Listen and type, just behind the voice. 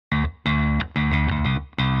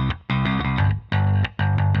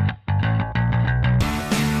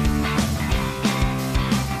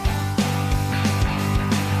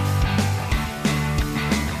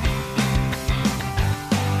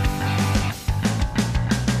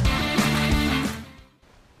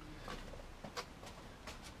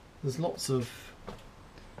There's lots of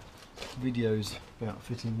videos about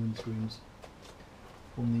fitting windscreens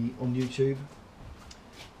on YouTube,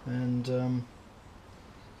 and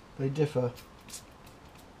they differ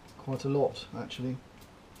quite a lot actually.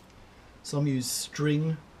 Some use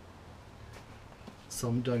string,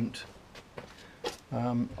 some don't.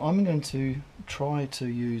 I'm going to try to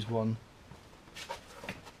use one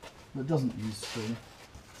that doesn't use string,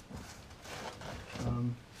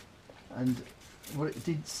 and what it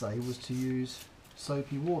did say was to use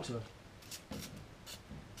soapy water,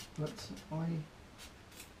 but I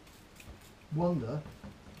wonder,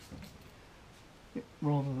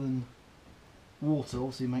 rather than water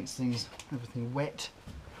obviously makes everything wet,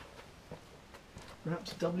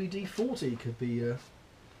 perhaps WD-40 could be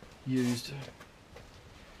used.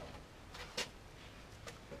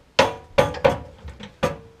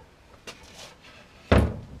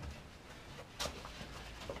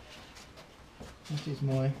 That is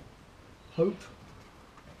my hope.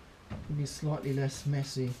 It'll be slightly less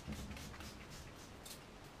messy.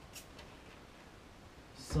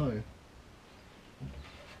 So,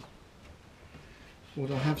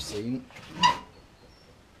 what I have seen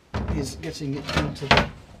is getting it into the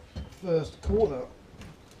first corner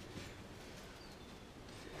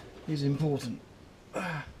is important.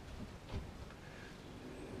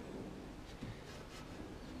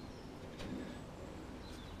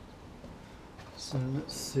 So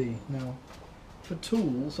let's see. Now, for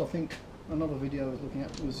tools, I think another video I was looking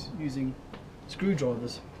at was using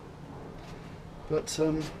screwdrivers. But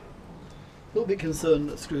a little bit concerned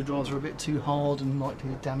that screwdrivers are a bit too hard and likely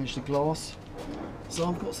to damage the glass. So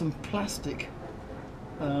I've got some plastic,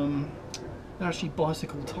 they're actually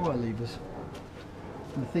bicycle tyre levers.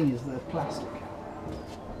 And the thing is they're plastic.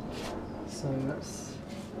 So let's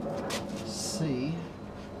see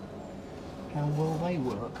how well they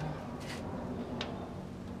work.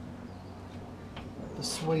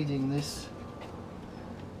 Persuading this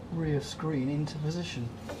rear screen into position.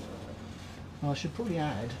 Now I should probably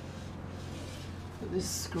add that this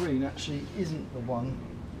screen actually isn't the one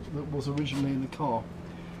that was originally in the car.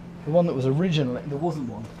 The one that was originally, there wasn't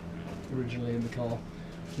one originally in the car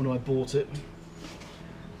when I bought it,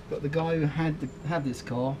 but the guy who had this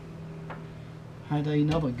car had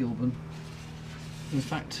another Gilbern. In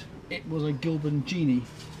fact, it was a Gilbern Genie,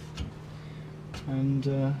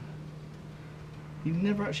 and he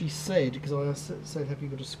never actually said, because I said, have you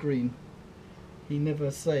got a screen? He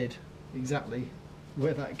never said exactly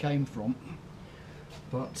where that came from,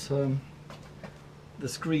 but the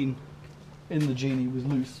screen in the Genie was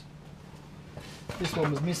loose. This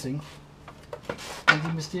one was missing, and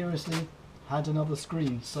he mysteriously had another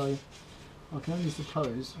screen, so I can only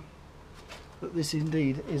suppose that this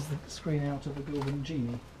indeed is the screen out of the Gilbern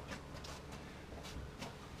Genie.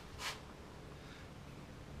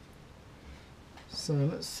 So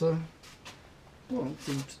let's, well, it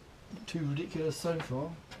seems too ridiculous so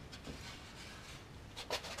far.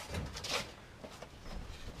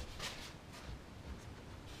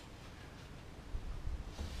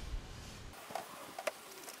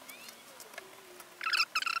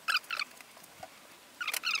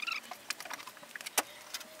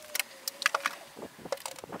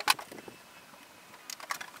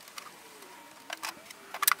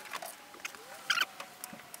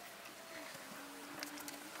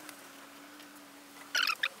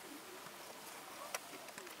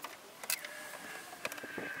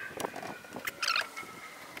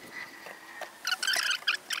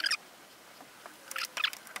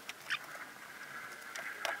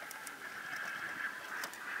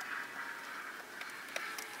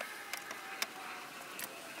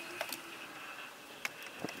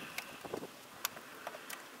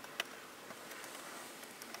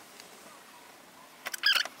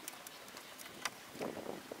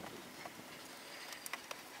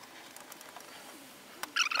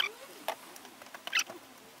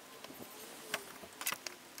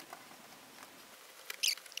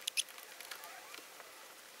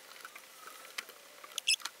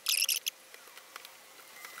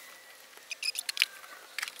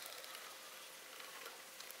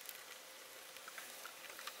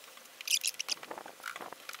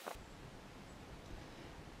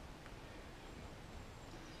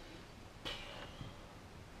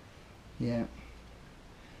 Yeah,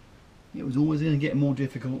 it was always going to get more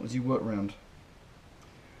difficult as you work round.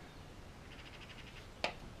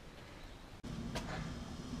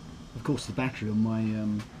 Of course, the battery on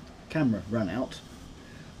my camera ran out,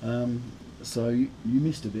 so you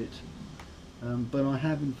missed a bit, but I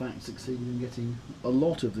have in fact succeeded in getting a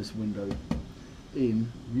lot of this window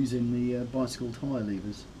in using the bicycle tyre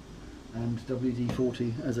levers and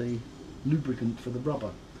WD-40 as a lubricant for the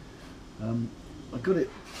rubber. I got it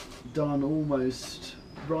done almost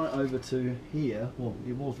right over to here. Well,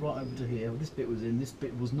 it was right over to here. This bit was in, this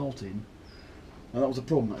bit was not in. And that was a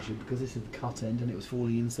problem actually, because this is the cut end and it was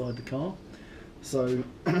falling inside the car. So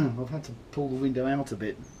I've had to pull the window out a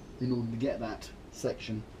bit in order to get that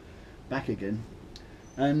section back again.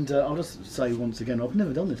 And I'll just say once again, I've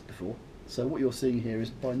never done this before. So what you're seeing here is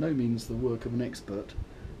by no means the work of an expert.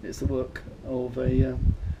 It's the work of a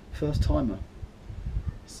first timer.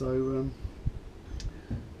 So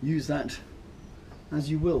use that as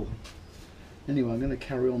you will. Anyway, I'm going to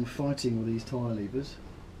carry on fighting with these tyre levers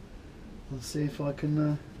and see if I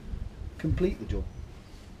can complete the job.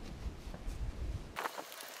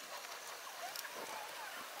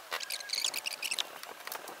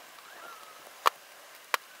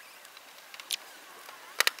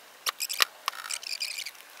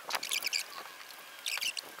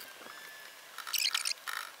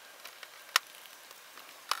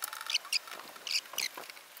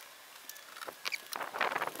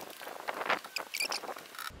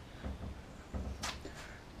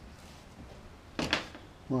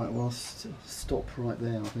 Right, well, I'll stop right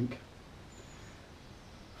there, I think.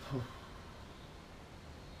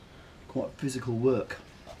 Quite physical work.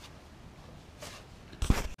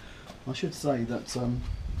 I should say that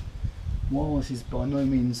while this is by no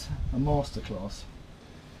means a masterclass,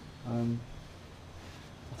 I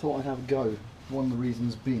thought I'd have a go. One of the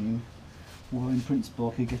reasons being, well, in principle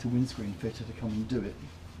I could get a windscreen fitter to come and do it.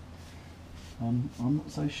 I'm not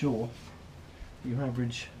so sure your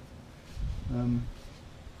average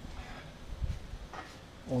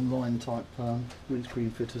online type windscreen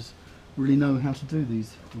fitters really know how to do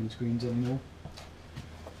these windscreens anymore,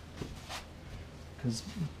 because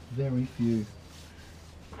very few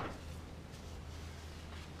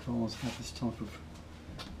cars have this type of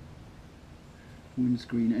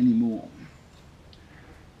windscreen anymore.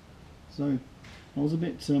 So I was a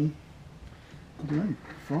bit I don't know,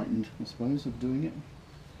 frightened I suppose of doing it.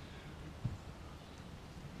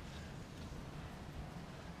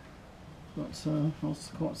 But I was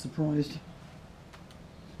quite surprised.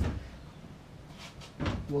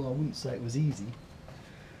 Well, I wouldn't say it was easy.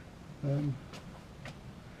 It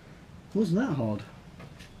wasn't that hard.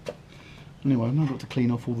 Anyway, I've now got to clean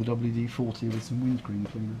off all the WD-40 with some windscreen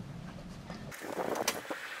cleaner.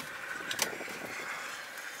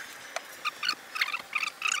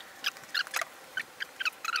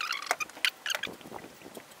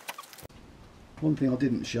 One thing I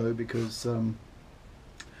didn't show because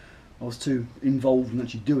I was too involved in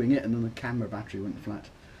actually doing it, and then the camera battery went flat,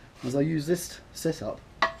 as I use this setup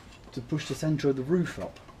to push the centre of the roof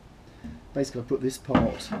up. Basically I put this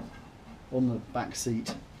part on the back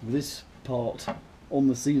seat with this part on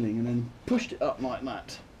the ceiling and then pushed it up like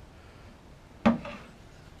that,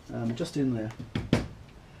 just in there,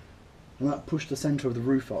 and that pushed the centre of the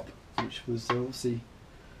roof up, which was obviously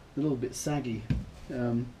a little bit saggy,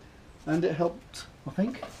 and it helped, I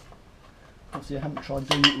think. Obviously I haven't tried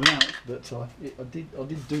doing it without, but I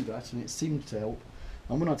did do that and it seemed to help.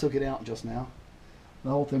 And when I took it out just now, the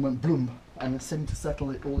whole thing went bloom, and it seemed to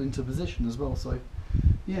settle it all into position as well. So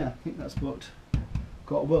yeah, I think that's worked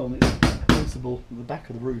quite well, and it's noticeable that the back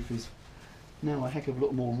of the roof is now a heck of a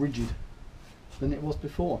lot more rigid than it was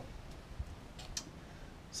before.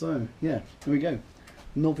 So yeah, here we go,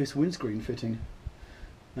 novice windscreen fitting.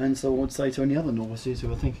 And so I would say to any other novices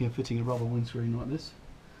who are thinking of fitting a rubber windscreen like this,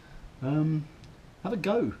 have a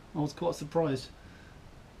go. I was quite surprised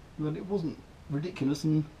that it wasn't ridiculous,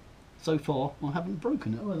 and so far I haven't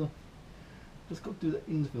broken it either. Just got to do the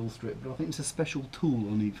infill strip, but I think it's a special tool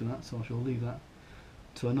I'll need for that, so I shall leave that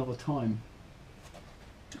to another time.